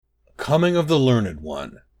Coming of the Learned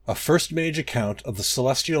One, a first mage account of the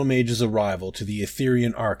Celestial Mage's arrival to the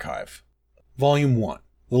Etherian Archive. Volume 1.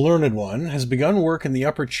 The Learned One has begun work in the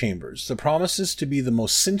upper chambers that promises to be the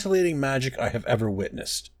most scintillating magic I have ever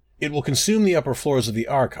witnessed. It will consume the upper floors of the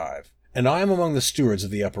archive, and I am among the stewards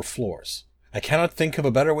of the upper floors. I cannot think of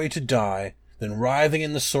a better way to die than writhing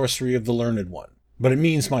in the sorcery of the Learned One, but it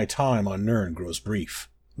means my time on Nirn grows brief.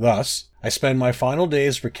 Thus, I spend my final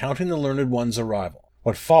days recounting the Learned One's arrival.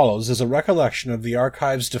 What follows is a recollection of the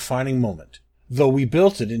archive's defining moment. Though we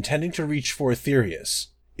built it intending to reach for Aetherius,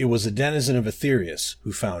 it was a denizen of Aetherius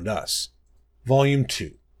who found us. Volume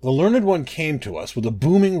 2. The Learned One came to us with a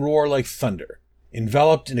booming roar like thunder,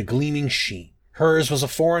 enveloped in a gleaming sheen. Hers was a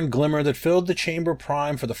foreign glimmer that filled the chamber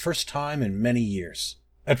prime for the first time in many years.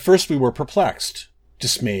 At first we were perplexed,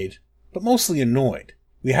 dismayed, but mostly annoyed.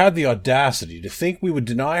 We had the audacity to think we would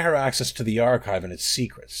deny her access to the archive and its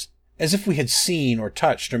secrets, as if we had seen or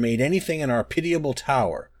touched or made anything in our pitiable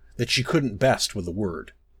tower that she couldn't best with a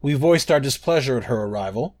word. We voiced our displeasure at her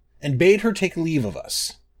arrival, and bade her take leave of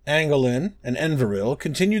us. Angelin and Enveril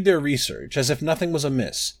continued their research as if nothing was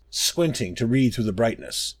amiss, squinting to read through the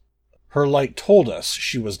brightness. Her light told us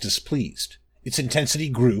she was displeased. Its intensity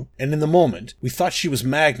grew, and in the moment we thought she was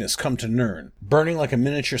Magnus come to Nirn, burning like a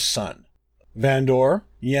miniature sun. Vandor,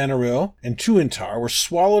 Yanaril, and Tuintar were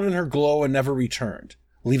swallowed in her glow and never returned,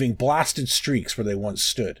 leaving blasted streaks where they once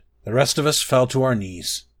stood. The rest of us fell to our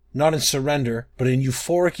knees, not in surrender, but in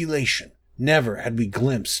euphoric elation. Never had we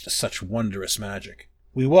glimpsed such wondrous magic.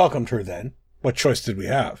 We welcomed her then. What choice did we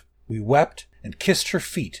have? We wept and kissed her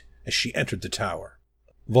feet as she entered the tower.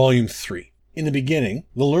 Volume 3. In the beginning,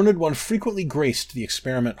 the Learned One frequently graced the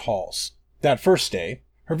experiment halls. That first day,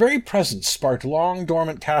 her very presence sparked long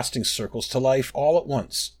dormant casting circles to life all at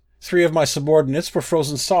once. 3 of my subordinates were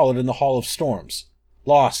frozen solid in the Hall of Storms,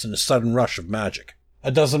 lost in a sudden rush of magic. A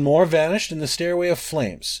dozen more vanished in the Stairway of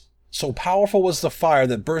Flames. So powerful was the fire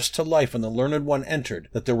that burst to life when the Learned One entered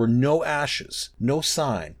that there were no ashes, no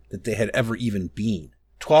sign that they had ever even been.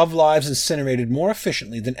 12 lives incinerated more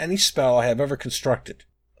efficiently than any spell I have ever constructed.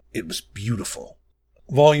 It was beautiful.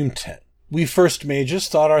 Volume 10. We first mages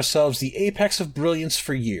thought ourselves the apex of brilliance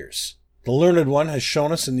for years. The Learned One has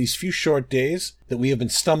shown us in these few short days that we have been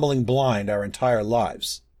stumbling blind our entire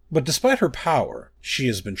lives. But despite her power, she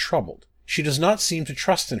has been troubled. She does not seem to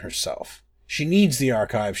trust in herself. She needs the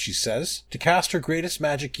archive, she says, to cast her greatest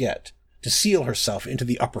magic yet, to seal herself into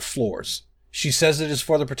the upper floors. She says it is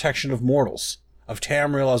for the protection of mortals, of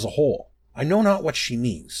Tamriel as a whole. I know not what she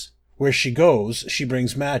means. Where she goes, she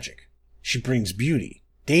brings magic. She brings beauty.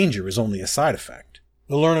 Danger is only a side effect.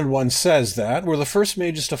 The Learned One says that we're the first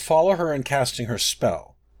mages to follow her in casting her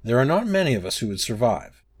spell. There are not many of us who would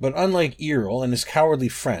survive. But unlike Earl and his cowardly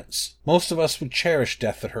friends, most of us would cherish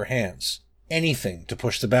death at her hands. Anything to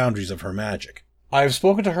push the boundaries of her magic. I have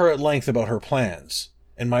spoken to her at length about her plans,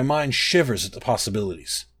 and my mind shivers at the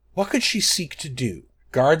possibilities. What could she seek to do?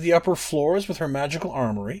 Guard the upper floors with her magical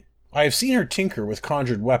armory? I have seen her tinker with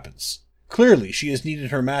conjured weapons. Clearly she has needed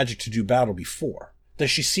her magic to do battle before. Does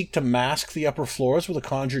she seek to mask the upper floors with a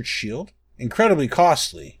conjured shield? Incredibly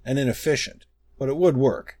costly and inefficient, but it would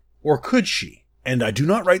work. Or could she, and I do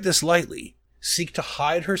not write this lightly, seek to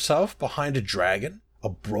hide herself behind a dragon, a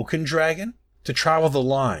broken dragon, to travel the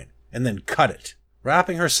line, and then cut it,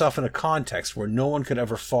 wrapping herself in a context where no one could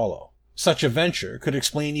ever follow? Such a venture could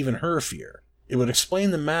explain even her fear. It would explain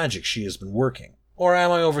the magic she has been working. Or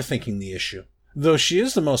am I overthinking the issue? Though she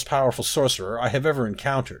is the most powerful sorcerer I have ever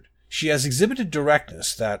encountered, she has exhibited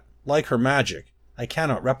directness that, like her magic, I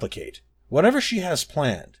cannot replicate. Whatever she has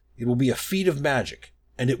planned, it will be a feat of magic,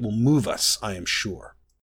 and it will move us, I am sure.